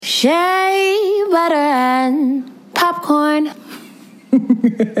Shea butter and popcorn.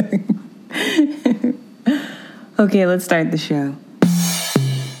 Okay, let's start the show.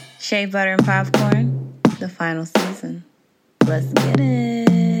 Shea butter and popcorn, the final season. Let's get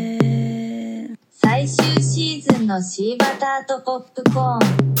it. 最終シーズンのシーバターとポップコーン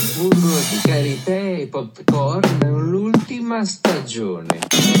Burro di karité e popcorn l'ultima stagione.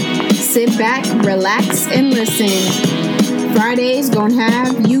 Sit back, relax, and listen. Fridays gonna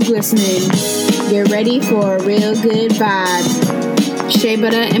have you glistening. Get ready for a real good vibe. Shea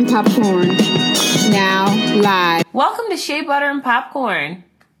butter and popcorn. Now live. Welcome to Shea Butter and Popcorn.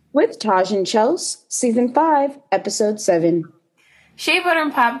 With Taj and Chels, Season 5, Episode 7. Shea Butter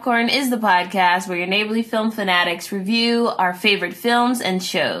and Popcorn is the podcast where your neighborly film fanatics review our favorite films and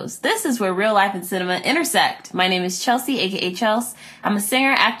shows. This is where real life and cinema intersect. My name is Chelsea, aka Chels. I'm a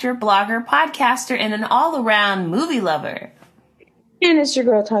singer, actor, blogger, podcaster, and an all-around movie lover. And it's your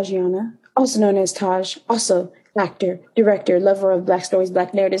girl Tajiana, also known as Taj, also actor, director, lover of black stories,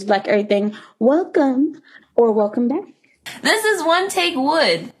 black narratives, black everything. Welcome or welcome back. This is One Take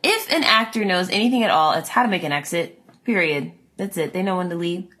Wood. If an actor knows anything at all, it's how to make an exit. Period. That's it. They know when to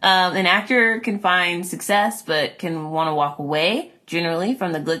leave. An actor can find success, but can want to walk away, generally,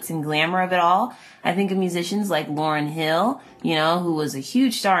 from the glitz and glamour of it all. I think of musicians like Lauryn Hill, who was a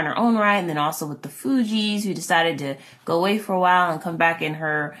huge star in her own right, and then also with the Fugees, who decided to go away for a while and come back in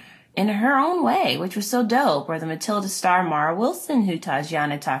her own way, which was so dope. Or the Matilda star Mara Wilson, who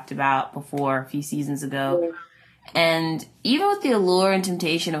Tajiana talked about before a few seasons ago. Yeah. And even with the allure and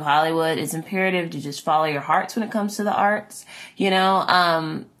temptation of Hollywood, it's imperative to just follow your hearts when it comes to the arts.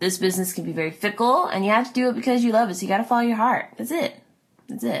 This business can be very fickle, and you have to do it because you love it. So you got to follow your heart. That's it.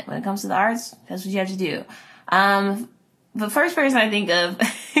 When it comes to the arts, that's what you have to do. The first person I think of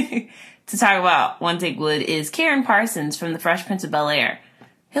to talk about One Take Wood is Karen Parsons from The Fresh Prince of Bel-Air.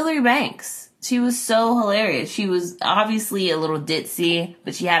 Hilary Banks. She was so hilarious. She was obviously a little ditzy,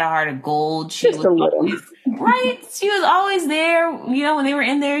 but she had a heart of gold. She was always, right? She was always there, when they were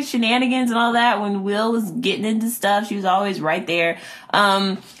in their shenanigans and all that. When Will was getting into stuff, she was always right there.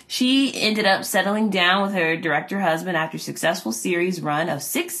 She ended up settling down with her director husband after a successful series run of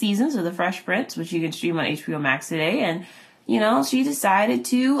 6 seasons of The Fresh Prince, which you can stream on HBO Max today. And, she decided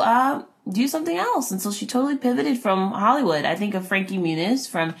to, do something else. And so she totally pivoted from Hollywood. I think of Frankie Muniz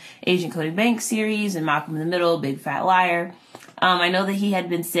from Agent Cody Banks series and Malcolm in the Middle, Big Fat Liar. I know that he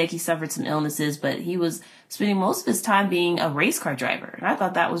had been sick. He suffered some illnesses, but he was spending most of his time being a race car driver. And I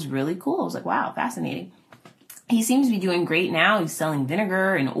thought that was really cool. I was like, wow, fascinating. He seems to be doing great now. He's selling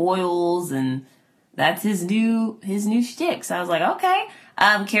vinegar and oils, and that's his new shtick. So I was like, okay.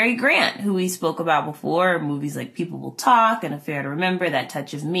 Cary Grant, who we spoke about before, movies like People Will Talk and Affair to Remember, That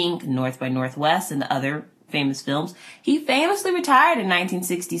Touch of Mink, North by Northwest, and other famous films. He famously retired in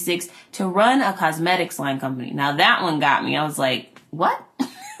 1966 to run a cosmetics line company. Now that one got me. I was like, what?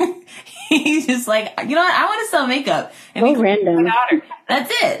 He's just like, I want to sell makeup. And so random. My daughter.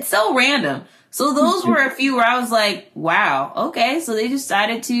 That's it. So random. So those were a few where I was like, wow, okay. So they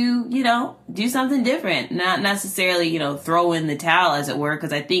decided to, do something different. Not necessarily, throw in the towel, as it were,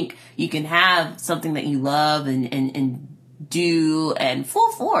 because I think you can have something that you love and do and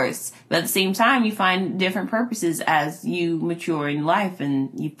full force. But at the same time, you find different purposes as you mature in life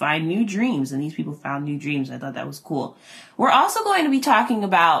and you find new dreams. And these people found new dreams. I thought that was cool. We're also going to be talking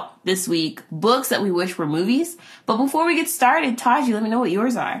about this week books that we wish were movies. But before we get started, Taji, let me know what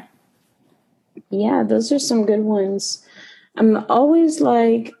yours are. Yeah, those are some good ones. I'm always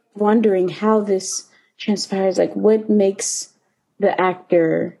wondering how this transpires, what makes the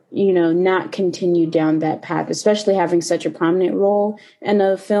actor, not continue down that path, especially having such a prominent role in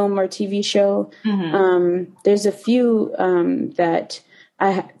a film or TV show. Mm-hmm. There's a few that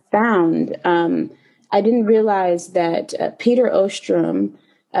I found. I didn't realize that Peter Ostrom,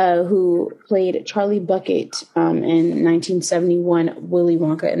 who played Charlie Bucket in 1971, Willy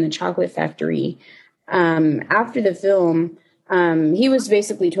Wonka and the Chocolate Factory. After the film, he was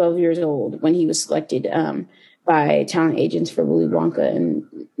basically 12 years old when he was selected by talent agents for Willy Wonka. And,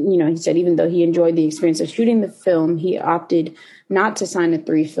 he said even though he enjoyed the experience of shooting the film, he opted not to sign a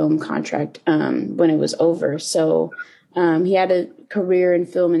 3-film contract when it was over. So he had a career in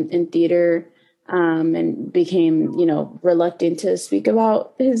film and theater. And became, reluctant to speak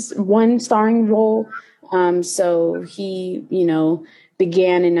about his one starring role. So he,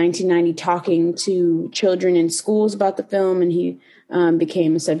 began in 1990 talking to children in schools about the film, and he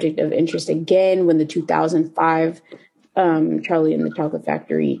became a subject of interest again when the 2005 Charlie and the Chocolate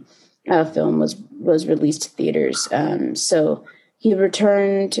Factory film was released to theaters. So he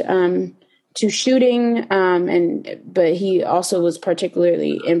returned to shooting, but he also was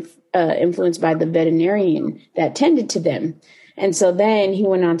particularly influenced by the veterinarian that tended to them. And so then he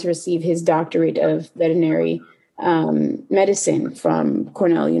went on to receive his doctorate of veterinary medicine from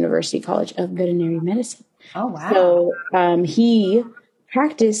Cornell University College of Veterinary Medicine. Oh, wow. So he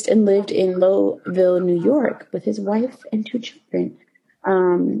practiced and lived in Lowville, New York with his wife and 2 children.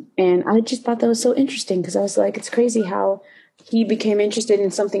 And I just thought that was so interesting because I was like, it's crazy how he became interested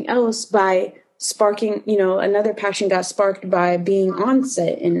in something else by sparking, another passion got sparked by being on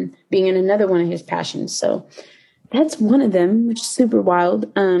set and being in another one of his passions. So that's one of them, which is super wild.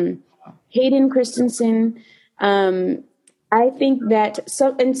 Hayden Christensen, I think that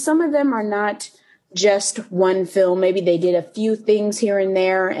some of them are not just one film. Maybe they did a few things here and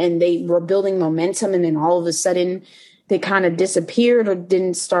there and they were building momentum and then all of a sudden they kind of disappeared or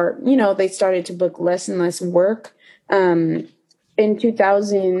didn't start, they started to book less and less work. In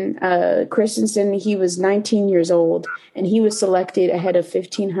 2000, Christensen, he was 19 years old and he was selected ahead of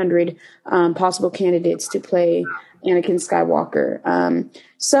 1,500 possible candidates to play Anakin Skywalker.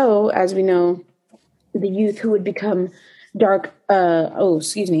 So as we know, the youth who would become Let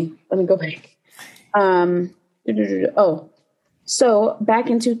me go back. So back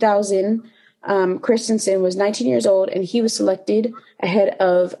in 2000, Christensen was 19 years old and he was selected ahead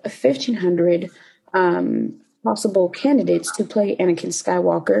of 1,500 possible candidates to play Anakin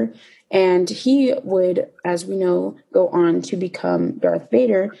Skywalker. And he would, as we know, go on to become Darth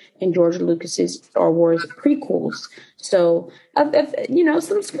Vader in George Lucas's Star Wars prequels. So,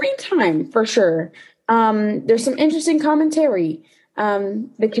 some screen time for sure. There's some interesting commentary.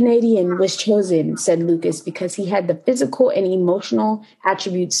 The Canadian was chosen, said Lucas, because he had the physical and emotional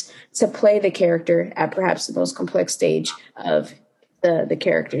attributes to play the character at perhaps the most complex stage of the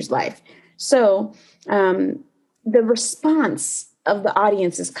character's life. So the response of the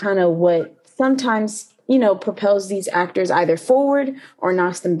audience is kind of what sometimes, propels these actors either forward or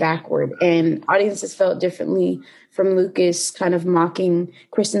knocks them backward. And audiences felt differently from Lucas kind of mocking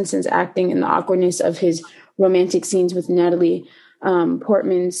Christensen's acting and the awkwardness of his romantic scenes with Natalie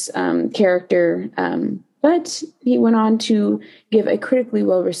Portman's character. But he went on to give a critically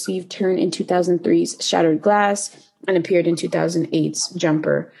well-received turn in 2003's Shattered Glass and appeared in 2008's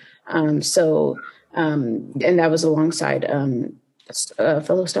Jumper. And that was alongside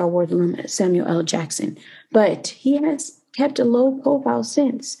fellow Star Wars alum Samuel L. Jackson. But he has kept a low profile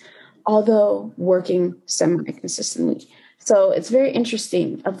since, although working semi-consistently. So it's very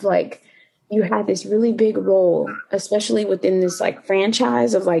interesting of you had this really big role, especially within this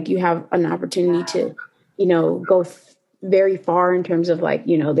franchise of you have an opportunity to, go very far in terms of they're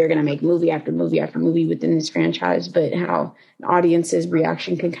going to make movie after movie after movie within this franchise, but how the audience's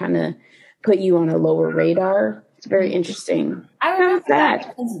reaction can kind of put you on a lower radar. It's very interesting. I remember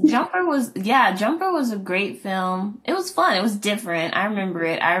that. Jumper was a great film. It was fun. It was different. I remember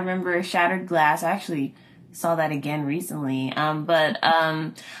it. I remember Shattered Glass. I actually saw that again recently. I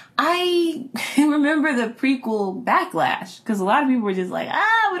remember the prequel backlash because a lot of people were just like,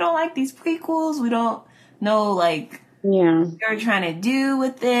 we don't like these prequels. We don't know what they're trying to do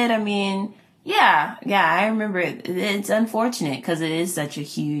with it. I mean, yeah, I remember it. It's unfortunate because it is such a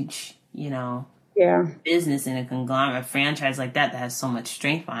huge, business in a conglomerate franchise like that has so much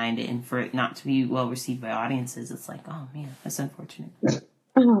strength behind it, and for it not to be well received by audiences, it's like, oh man, that's unfortunate.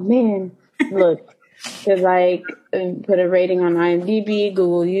 Oh man, look, to put a rating on IMDb,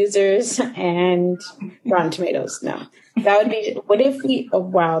 Google users, and Rotten Tomatoes. No, that would be. What if we? Oh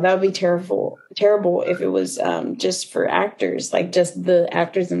wow, that would be terrible if it was just for actors, just the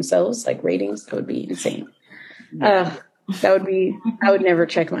actors themselves, ratings. That would be insane. That would be. I would never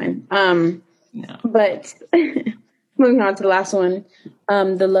check mine. No. But moving on to the last one,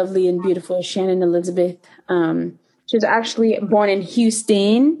 the lovely and beautiful Shannon Elizabeth. She was actually born in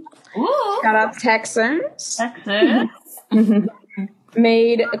Houston. Ooh. Shout out Texas.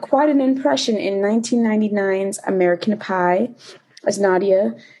 Made quite an impression in 1999's American Pie as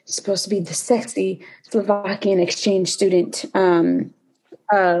Nadia, supposed to be the sexy Slovakian exchange student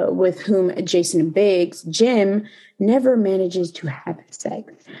with whom Jason Biggs, Jim, never manages to have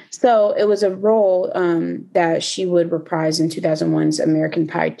sex. So it was a role that she would reprise in 2001's American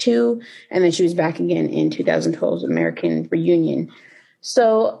Pie 2, and then she was back again in 2012's American Reunion.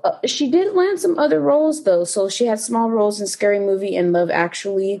 So she did land some other roles, though. So she had small roles in Scary Movie and Love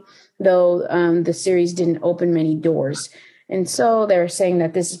Actually, though the series didn't open many doors. And so they were saying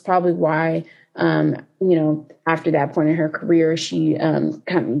that this is probably why, after that point in her career, she kind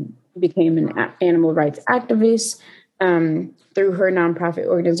of became an animal rights activist through her nonprofit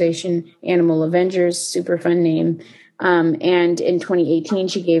organization, Animal Avengers, super fun name. And in 2018,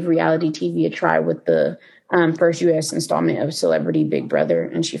 she gave reality TV a try with the first U.S. installment of Celebrity Big Brother,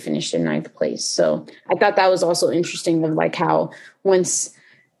 and she finished in 9th place. So I thought that was also interesting of like how once,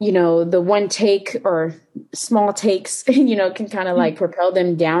 you know, the one take or small takes, you know, can kind of like propel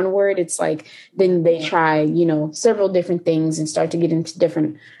them downward. It's like then they try, you know, several different things and start to get into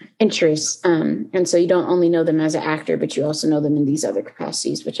different interests. And so you don't only know them as an actor, but you also know them in these other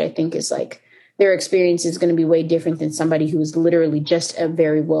capacities, which I think is like their experience is going to be way different than somebody who is literally just a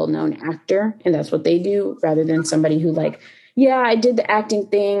very well-known actor. And that's what they do, rather than somebody who like, yeah, I did the acting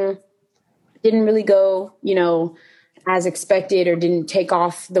thing, didn't really go, you know, as expected or didn't take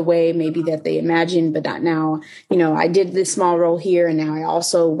off the way maybe that they imagined, but not now, you know, I did this small role here and now I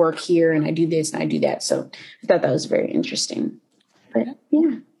also work here and I do this and I do that. So I thought that was very interesting. But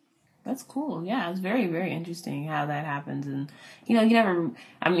yeah. That's cool. Yeah, it's very, very interesting how that happens. And, you know, you never,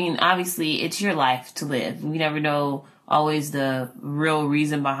 I mean, obviously it's your life to live. You never know always the real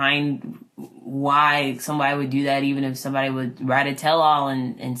reason behind why somebody would do that, even if somebody would write a tell-all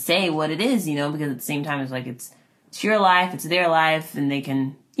and say what it is, you know, because at the same time it's like it's your life, it's their life, and they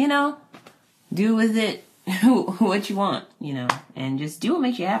can, you know, do with it what you want, you know, and just do what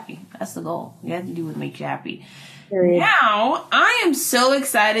makes you happy. That's the goal. You have to do what makes you happy. Now, I am so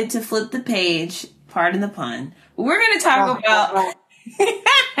excited to flip the page, pardon the pun. We're going to talk about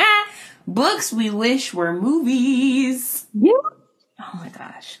books we wish were movies. Yeah. Oh my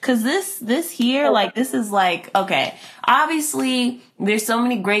gosh. Because this here, like, this is like, okay, obviously there's so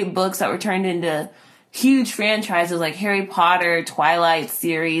many great books that were turned into huge franchises like Harry Potter, Twilight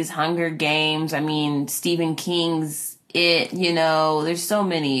series, Hunger Games. I mean, Stephen King's It, you know, there's so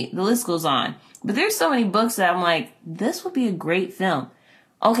many. The list goes on. But there's so many books that I'm like, this would be a great film.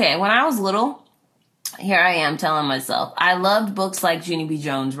 Okay, when I was little, here I am telling myself, I loved books like Junie B.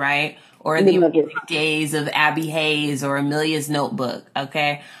 Jones, right? Or The Amazing Days of Abby Hayes or Amelia's Notebook,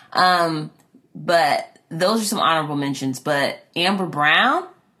 okay? But those are some honorable mentions. But Amber Brown,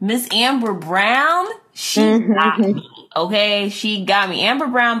 Miss Amber Brown, she got me, okay? She got me. Amber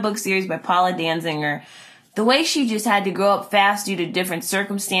Brown book series by Paula Danziger. The way she just had to grow up fast due to different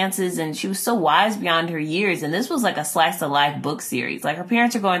circumstances, and she was so wise beyond her years. And this was like a slice of life book series. Like, her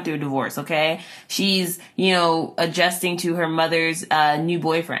parents are going through a divorce, okay? She's, you know, adjusting to her mother's new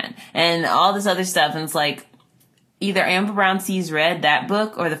boyfriend and all this other stuff. And it's like, either Amber Brown Sees Red, that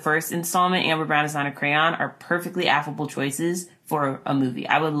book, or the first installment, Amber Brown Is Not a Crayon, are perfectly affable choices for a movie.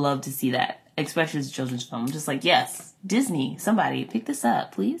 I would love to see that, especially as a children's film. I'm just like, yes, Disney, somebody pick this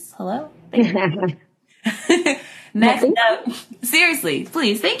up, please. Hello? Thank you. Next up, seriously,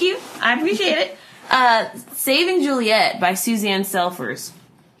 please, thank you. I appreciate it. Saving Juliet by Suzanne Selfers.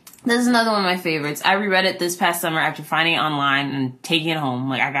 This is another one of my favorites. I reread it this past summer after finding it online and taking it home.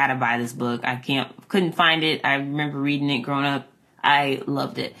 Like, I gotta buy this book. Couldn't find it. I remember reading it growing up. I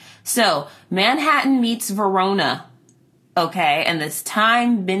loved it. So, Manhattan meets Verona. Okay, and this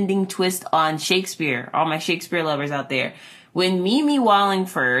time-bending twist on Shakespeare. All my Shakespeare lovers out there. When Mimi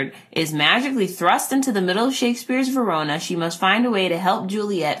Wallingford is magically thrust into the middle of Shakespeare's Verona, she must find a way to help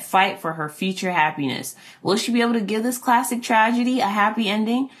Juliet fight for her future happiness. Will she be able to give this classic tragedy a happy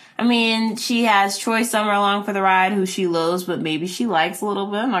ending? I mean, she has Troy Summer along for the ride, who she loathes, but maybe she likes a little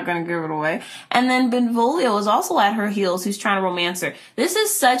bit. I'm not going to give it away. And then Benvolio is also at her heels, who's trying to romance her. This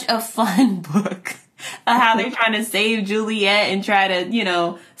is such a fun book. How they're trying to save Juliet and try to, you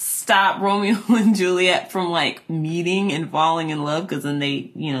know, stop Romeo and Juliet from, like, meeting and falling in love, because then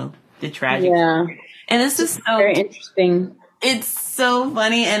they, you know, the tragic. Yeah. And this is so very interesting. It's so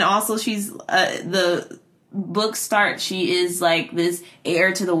funny. And also she's, the book starts, she is like this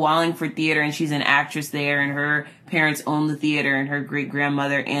heir to the Wallingford Theater, and she's an actress there, and her parents own the theater, and her great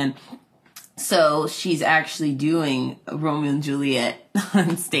grandmother, and so she's actually doing Romeo and Juliet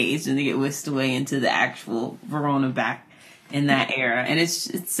on stage, and they get whisked away into the actual Verona back in that era. And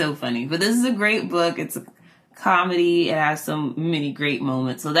it's so funny. But this is a great book. It's a comedy. It has so many great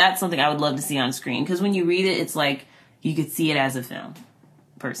moments. So that's something I would love to see on screen, because when you read it, it's like you could see it as a film,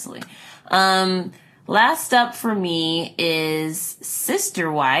 personally. Last up for me is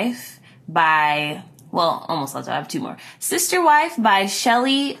Sister Wife by, well, almost last up. I have two more. Sister Wife by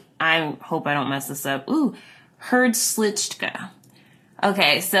Shelley, I hope I don't mess this up. Herdslitschka.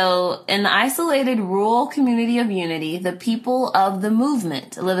 Okay, so in the isolated rural community of Unity, the people of the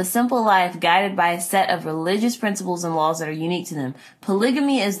movement live a simple life guided by a set of religious principles and laws that are unique to them.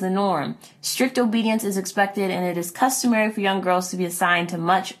 Polygamy is the norm. Strict obedience is expected, and it is customary for young girls to be assigned to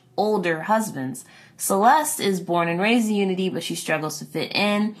much older husbands. Celeste is born and raised in Unity, but she struggles to fit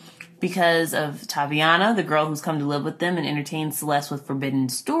in. because of Taviana, the girl who's come to live with them and entertain Celeste with forbidden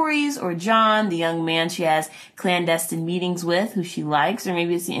stories, or John, the young man she has clandestine meetings with who she likes, or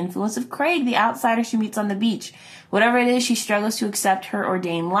maybe it's the influence of Craig, the outsider she meets on the beach. Whatever it is, she struggles to accept her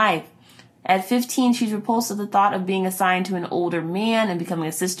ordained life. At 15, she's repulsed at the thought of being assigned to an older man and becoming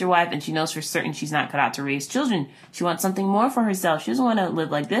a sister wife, and she knows for certain she's not cut out to raise children. She wants something more for herself. She doesn't want to live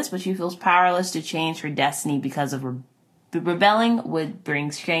like this, but she feels powerless to change her destiny because of rebelling would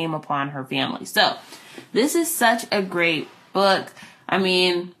bring shame upon her family. So, this is such a great book. I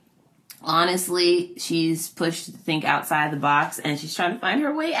mean, honestly, she's pushed to think outside the box, and she's trying to find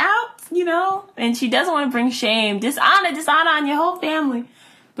her way out, you know? And she doesn't want to bring shame, dishonor on your whole family.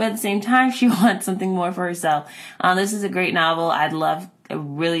 But at the same time, she wants something more for herself. This is a great novel. I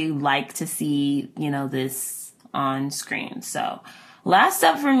really like to see, you know, this on screen. So, last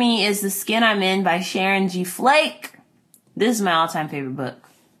up for me is The Skin I'm In by Sharon G. Flake. This is my all-time favorite book.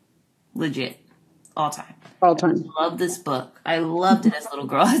 Legit. All time. All time. I love this book. I loved it as a little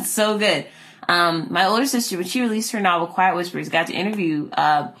girl. It's so good. My older sister, when she released her novel, Quiet Whispers, got to interview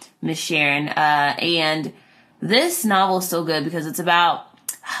Miss Sharon. And this novel is so good because it's about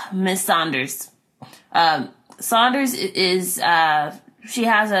Miss Saunders. Saunders is, she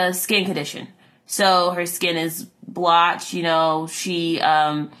has a skin condition. So her skin is blotched, you know, she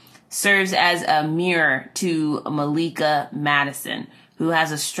serves as a mirror to Malika Madison, who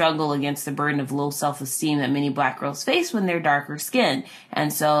has a struggle against the burden of low self-esteem that many black girls face when they're darker skinned.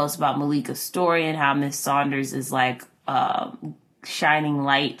 And so it's about Malika's story and how Miss Saunders is like shining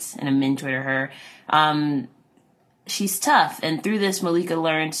light and a mentor to her. She's tough, and through this, Malika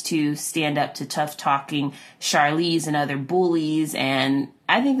learns to stand up to tough-talking Charlize and other bullies, and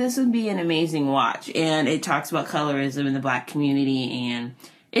I think this would be an amazing watch. And it talks about colorism in the black community, and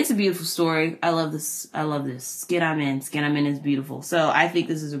it's a beautiful story. I love this. Skin I'm In. Skin I'm In is beautiful. So I think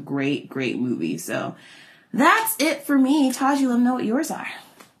this is a great, great movie. So that's it for me. Taji, let me know what yours are.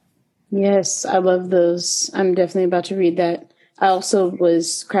 Yes, I love those. I'm definitely about to read that. I also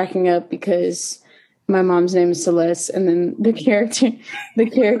was cracking up because my mom's name is Celeste, and then the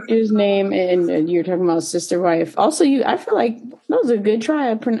character's name, and you're talking about sister wife. Also, I feel like that was a good try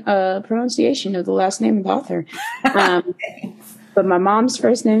of pronunciation of the last name of the author. But my mom's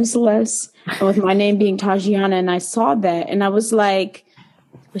first name is Celeste, and with my name being Tajiana, and I saw that, and I was like,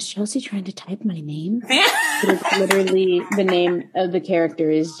 was Chelsea trying to type my name? It's literally the name of the character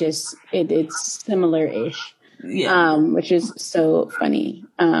is just it's similar-ish, which is so funny.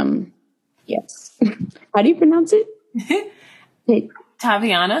 Yes. How do you pronounce it?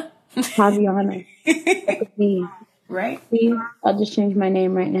 Taviana. Taviana. Me. Right? See, I'll just change my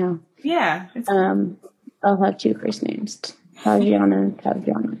name right now. Yeah. I'll have two first names. Taviana.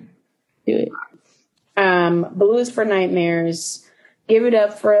 Do it. Blues for Nightmares. Give it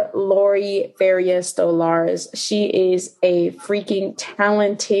up for Lori Feria Stolars. She is a freaking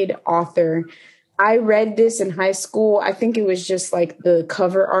talented author. I read this in high school. I think it was just like the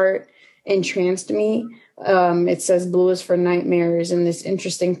cover art entranced me. It says Blues for Nightmares in this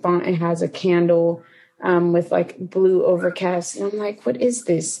interesting font. It has a candle with like blue overcast. And I'm like, what is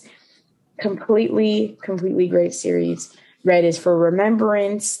this? Completely great series. Red is for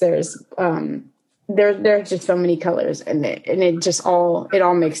remembrance. There's just so many colors, and it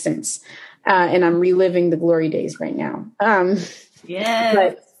all makes sense. And I'm reliving the glory days right now. But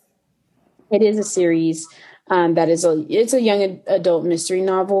it is a series it's a young adult mystery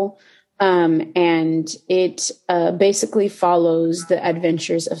novel. And it basically follows the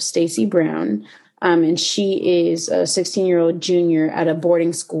adventures of Stacy Brown. And she is a 16-year-old junior at a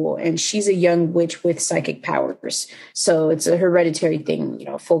boarding school, and she's a young witch with psychic powers. So it's a hereditary thing, you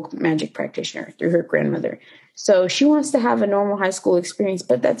know, folk magic practitioner through her grandmother. So she wants to have a normal high school experience,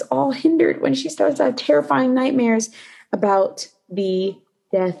 but that's all hindered when she starts to have terrifying nightmares about the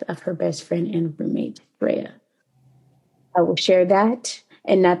death of her best friend and roommate, Rhea. I will share that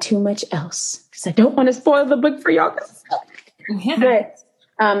and not too much else, because I don't want to spoil the book for y'all. But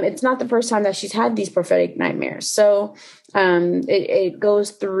it's not the first time that she's had these prophetic nightmares. So it goes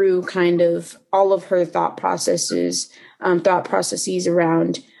through kind of all of her thought processes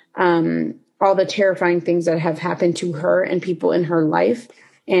around all the terrifying things that have happened to her and people in her life.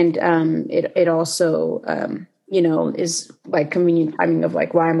 And it also, is like convenient timing of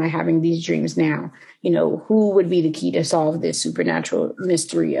like, why am I having these dreams now? You know, who would be the key to solve this supernatural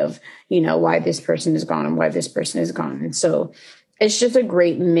mystery of, you know, why this person is gone and why this person is gone. And so it's just a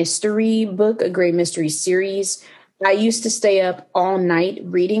great mystery book, a great mystery series. I used to stay up all night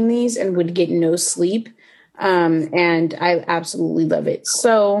reading these and would get no sleep. And I absolutely love it.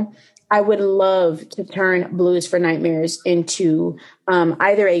 So I would love to turn Blue is for Nightmares into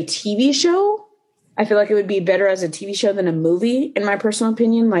either a TV show. I feel like it would be better as a TV show than a movie, in my personal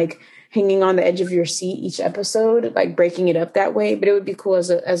opinion, like hanging on the edge of your seat each episode, like breaking it up that way. But it would be cool as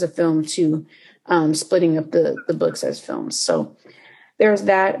a film too, splitting up the books as films. So there's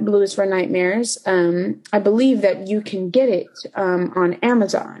that, Blue is for Nightmares. I believe that you can get it on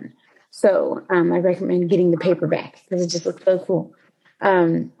Amazon. So I recommend getting the paperback because it just looks so cool.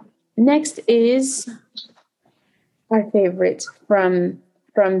 Next is our favorite from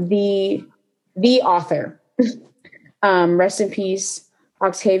the author. Rest in peace,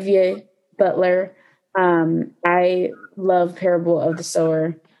 Octavia Butler. I love Parable of the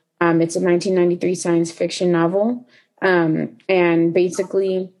Sower. It's a 1993 science fiction novel. And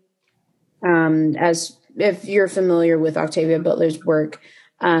basically, as if you're familiar with Octavia Butler's work,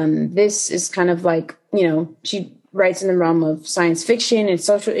 this is kind of like, she writes in the realm of science fiction and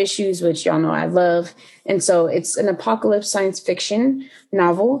social issues, which y'all know I love. And so it's an apocalypse science fiction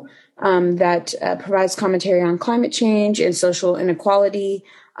novel that provides commentary on climate change and social inequality.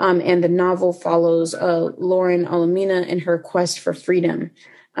 And the novel follows Lauren Olamina in her quest for freedom.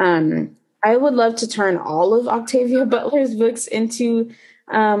 I would love to turn all of Octavia Butler's books into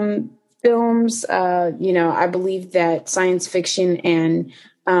films. I believe that science fiction and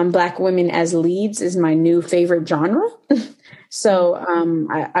Black women as leads is my new favorite genre. So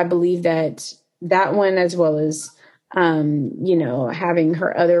I believe that one, as well as, having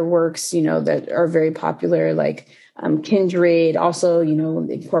her other works, that are very popular, like Kindred, also,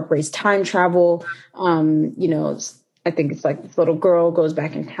 incorporates time travel. I think it's like this little girl goes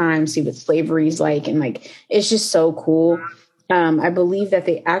back in time, see what slavery is like. And like, it's just so cool. I believe that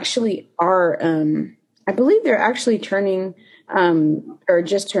they actually are, they're actually turning, or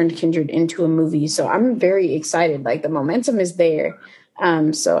just turned Kindred into a movie. So I'm very excited. Like the momentum is there.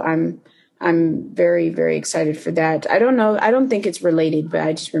 So I'm very, very excited for that. I don't know. I don't think it's related, but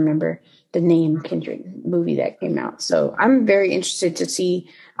I just remember the name Kindred movie that came out. So I'm very interested to see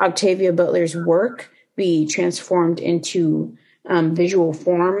Octavia Butler's work be transformed into visual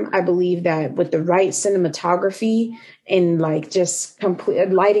form. I believe that with the right cinematography and like just complete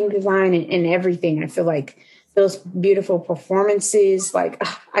lighting design and everything, I feel like those beautiful performances, like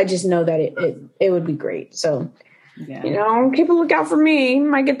I just know that it would be great. So, keep a lookout for me.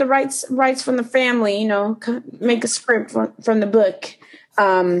 Might get the rights from the family, make a script from the book.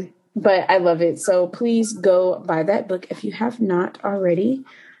 But I love it. So please go buy that book if you have not already.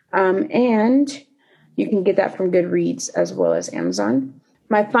 And you can get that from Goodreads as well as Amazon.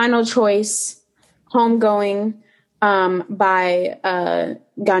 My final choice, Homegoing, by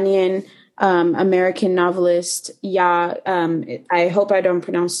Ghanaian American novelist Ya. I hope I don't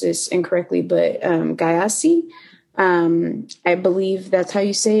pronounce this incorrectly, but Gayasi. I believe that's how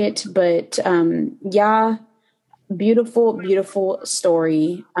you say it. But Ya, beautiful, beautiful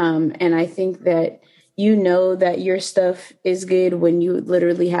story. And I think that that your stuff is good when you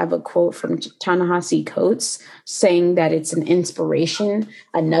literally have a quote from Ta-Nehisi Coates saying that it's an inspiration,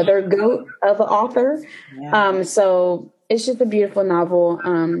 another goat of an author. Yeah. So it's just a beautiful novel.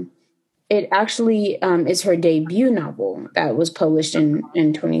 It actually is her debut novel that was published in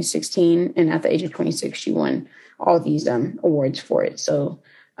 2016. And at the age of 26, she won all these awards for it. So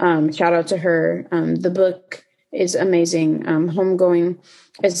shout out to her. The book is amazing. Homegoing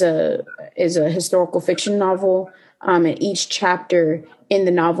is a historical fiction novel. And each chapter in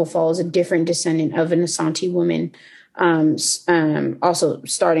the novel follows a different descendant of an Asante woman. Also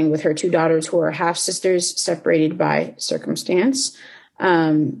starting with her two daughters who are half sisters separated by circumstance,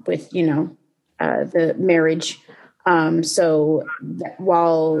 with, the marriage. So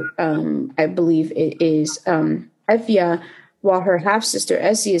while I believe it is Effia, while her half sister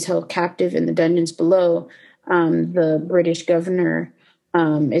Essie is held captive in the dungeons below, the British governor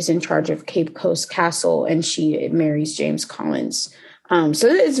is in charge of Cape Coast Castle, and she marries James Collins. So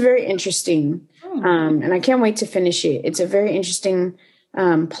it's very interesting, and I can't wait to finish it. It's a very interesting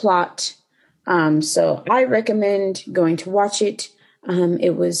plot. So I recommend going to watch it.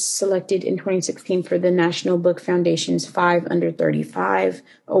 It was selected in 2016 for the National Book Foundation's 5 Under 35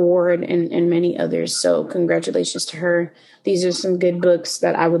 award and many others. So congratulations to her. These are some good books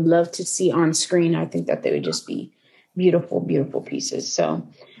that I would love to see on screen. I think that they would just be beautiful, beautiful pieces. So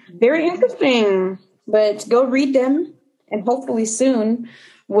very interesting, but go read them, and hopefully soon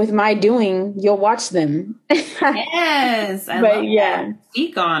with my doing, you'll watch them. Yes. I love that.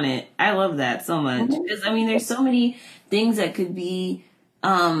 Speak on it. I love that so much. Because, there's so many things that could be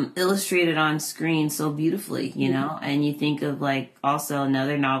illustrated on screen so beautifully, and you think of also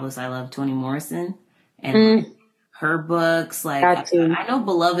another novelist I love, Toni Morrison, and her books. Like, Got to. I know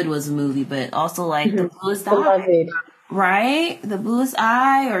Beloved was a movie, but also like The Bluest Eye. Beloved. Right? The Bluest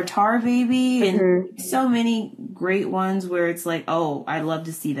Eye or Tar Baby and so many great ones where it's like, oh, I'd love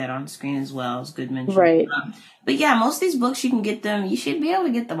to see that on screen as well. It's good mention. Right. But yeah, most of these books you can get them, you should be able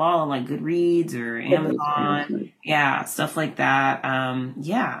to get them all on like Goodreads or Amazon. Yeah, stuff like that.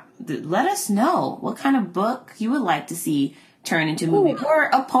 Let us know what kind of book you would like to see turn into a movie or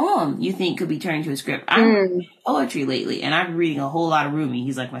a poem you think could be turned into a script. I'm reading poetry lately and I'm reading a whole lot of Rumi.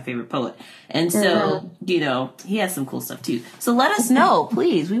 He's like my favorite poet. And so, he has some cool stuff too. So let us know,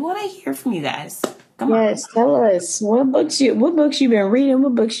 please. We want to hear from you guys. Come on. Yes, tell us what books you've been reading,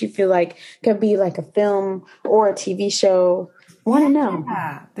 what books you feel like could be like a film or a TV show. Want to know.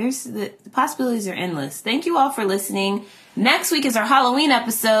 Yeah, the possibilities are endless. Thank you all for listening. Next week is our Halloween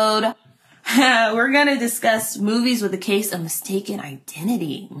episode. We're going to discuss movies with a case of mistaken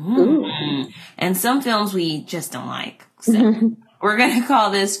identity. And some films we just don't like. So we're going to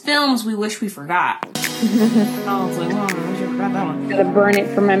call this Films We Wish We Forgot. I was like, I wish I forgot that one. Gotta burn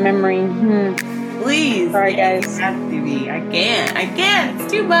it from my memory. Please. Sorry, guys. I can't.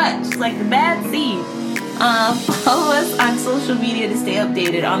 It's too much. It's like the bad seed. Follow us on social media to stay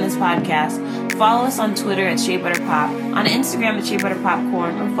updated on this podcast. Follow us on Twitter at Shea Butter Pop, on Instagram at Shea Butter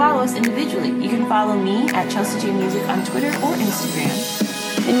Popcorn, or follow us individually. You can follow me at Chelsea J Music on Twitter or Instagram.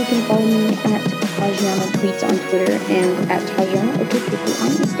 And you can follow me at Tajana Tweets on Twitter and at Tajana Okifuku on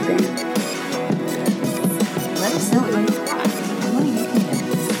Instagram. Let us know what you thought. What do you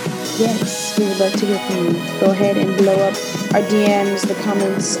think? Yes, we would love to hear from you. Go ahead and blow up our DMs, the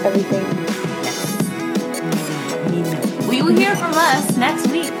comments, everything. We will hear from us next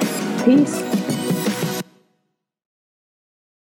week. Peace.